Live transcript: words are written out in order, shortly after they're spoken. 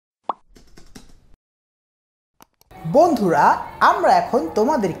বন্ধুরা, আমরা এখন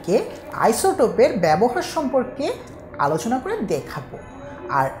তোমাদেরকে আইসোটোপের ব্যবহার সম্পর্কে আলোচনা করে দেখাবো।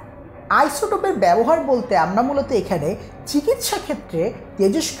 আর আইসোটোপের ব্যবহার বলতে আমরা মূলত এখানে চিকিৎসা ক্ষেত্রে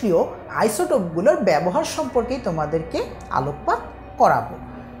তেজস্ক্রিয় আইসোটোপগুলোর ব্যবহার সম্পর্কেই তোমাদেরকে আলোকপাত করাবো।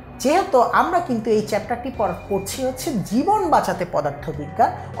 যেহেতু আমরা কিন্তু এই চ্যাপ্টারটি পড়ছি হচ্ছে জীবন বাঁচাতে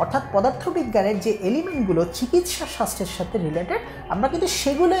পদার্থবিজ্ঞান, অর্থাৎ পদার্থবিজ্ঞানের যে এলিমেন্টগুলো চিকিৎসা শাস্ত্রের সাথে রিলেটেড, আমরা কিন্তু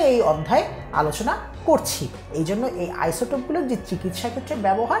সেগুলো এই অধ্যায়ে আলোচনা করছি। এই জন্য এই আইসোটোপগুলোর যে চিকিৎসা ক্ষেত্রে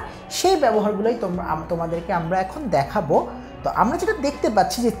ব্যবহার, সেই ব্যবহারগুলোই তোমাদেরকে আমরা এখন দেখাবো। তো আমরা যেটা দেখতে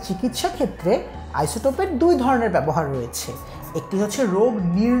পাচ্ছি যে চিকিৎসা ক্ষেত্রে আইসোটোপের দুই ধরনের ব্যবহার রয়েছে। একটি হচ্ছে রোগ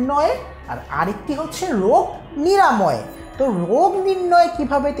নির্ণয়ে আর আরেকটি হচ্ছে রোগ নিরাময়ে। তো রোগ নির্ণয়ে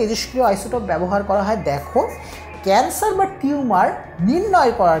কিভাবে তেজস্ক্রিয় আইসোটোপ ব্যবহার করা হয় দেখো। ক্যান্সার বা টিউমার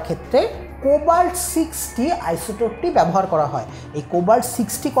নির্ণয় করার ক্ষেত্রে কোবাল্ট 60 আইসোটোপটি ব্যবহার করা হয়। এই কোবাল্ট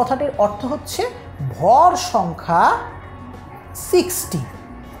 60 কথাটির অর্থ হচ্ছে ভর সংখ্যা 60।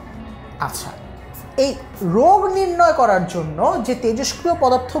 আচ্ছা, এই রোগ নির্ণয় করার জন্য যে তেজস্ক্রিয়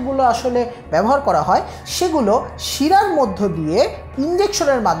পদার্থগুলো আসলে ব্যবহার করা হয়, সেগুলো শিরার মধ্য দিয়ে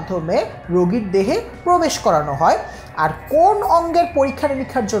ইঞ্জেকশনের মাধ্যমে রোগীর দেহে প্রবেশ করানো হয়। আর কোন অঙ্গের পরীক্ষা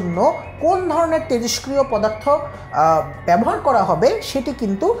নিরীক্ষার জন্য কোন ধরনের তেজস্ক্রিয় পদার্থ ব্যবহার করা হবে, সেটি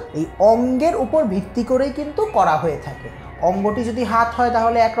কিন্তু এই অঙ্গের উপর ভিত্তি করেই কিন্তু করা হয়ে থাকে। অঙ্গটি যদি হাত হয়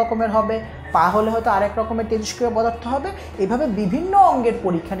তাহলে এক রকমের হবে, পা হলে হয়তো আরেক রকমের তেজস্ক্রিয় পদার্থ হবে। এভাবে বিভিন্ন অঙ্গের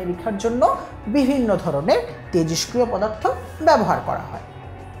পরীক্ষা নিরীক্ষার জন্য বিভিন্ন ধরনের তেজস্ক্রিয় পদার্থ ব্যবহার করা হয়।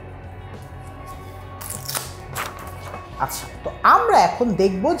 আচ্ছা, তো আমরা এখন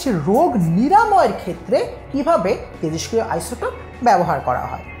দেখব যে রোগ নিরাময়ের ক্ষেত্রে কিভাবে তেজস্ক্রিয় আইসোটোপ ব্যবহার করা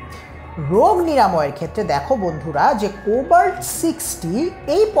হয়। রোগ নিরাময়ের ক্ষেত্রে দেখো বন্ধুরা, যে কোবাল্ট 60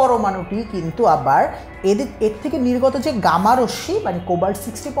 এই পরমাণুটি কিন্তু আবার এর থেকে নির্গত যে গামা রশ্মি, মানে কোবাল্ট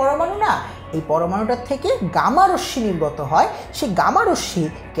 60 পরমাণু না, এই পরমাণুটার থেকে গামা রশ্মি নির্গত হয়। সেই গামা রশ্মি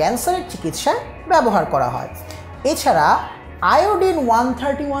ক্যান্সারের চিকিৎসায় ব্যবহার করা হয়। এছাড়া আয়োডিন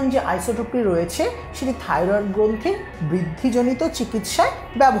 131 যে আইসোটোপটি রয়েছে, সেটি থাইরয়েড গ্রন্থির বৃদ্ধিজনিত চিকিৎসায়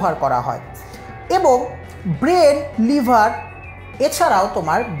ব্যবহার করা হয়। এবং ব্রেন, লিভার, এছাড়াও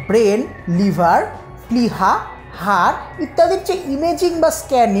তোমার ব্রেন, লিভার, প্লিহা, হাড় ইত্যাদির যে ইমেজিং বা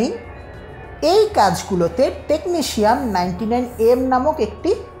স্ক্যানিং, এই কাজগুলোতে টেকনিশিয়াম 99M নামক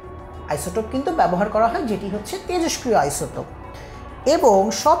একটি আইসোটোপ কিন্তু ব্যবহার করা হয়, যেটি হচ্ছে তেজস্ক্রিয় আইসোটোপ। এবং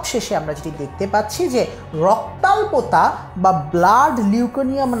সবশেষে আমরা যেটি দেখতে পাচ্ছি যে রক্তাল্পতা বা ব্লাড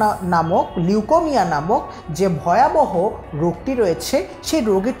লিউকোমিয়া নামক যে ভয়াবহ রোগটি রয়েছে, সেই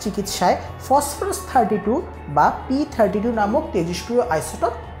রোগের চিকিৎসায় ফসফরাস 32 বা P32 নামক তেজস্ক্রিয়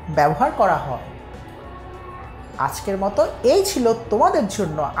আইসোটোপ ব্যবহার করা হয়। আজকের মতো এই ছিল তোমাদের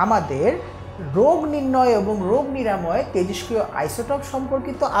জন্য আমাদের রোগ নির্ণয় এবং রোগ নিরাময় তেজস্ক্রিয় আইসোটোপ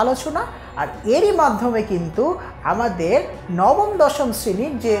সম্পর্কিত আলোচনা। আর এরই মাধ্যমে কিন্তু আমাদের নবম দশম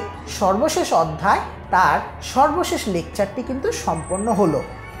শ্রেণীর যে সর্বশেষ অধ্যায়, তার সর্বশেষ লেকচারটি কিন্তু সম্পন্ন হলো।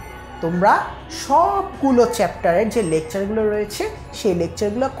 তোমরা সবগুলো চ্যাপ্টারের যে লেকচারগুলো রয়েছে, সেই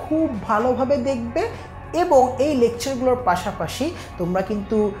লেকচারগুলো খুব ভালোভাবে দেখবে। এবং এই লেকচারগুলোর পাশাপাশি তোমরা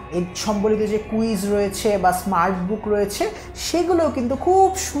কিন্তু এই সম্বলিত যে কুইজ রয়েছে বা স্মার্ট বুক রয়েছে, সেগুলোও কিন্তু খুব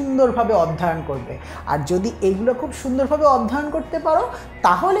সুন্দরভাবে অধ্যয়ন করবে। আর যদি এইগুলো খুব সুন্দরভাবে অধ্যয়ন করতে পারো,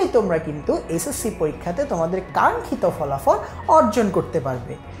 তাহলেই তোমরা কিন্তু এসএসসি পরীক্ষাতে তোমাদের কাঙ্ক্ষিত ফলাফল অর্জন করতে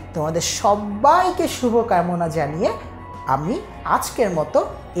পারবে। তোমাদের সবাইকে শুভকামনা জানিয়ে আমি আজকের মতো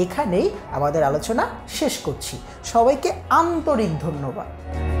এখানেই আমাদের আলোচনা শেষ করছি। সবাইকে আন্তরিক ধন্যবাদ।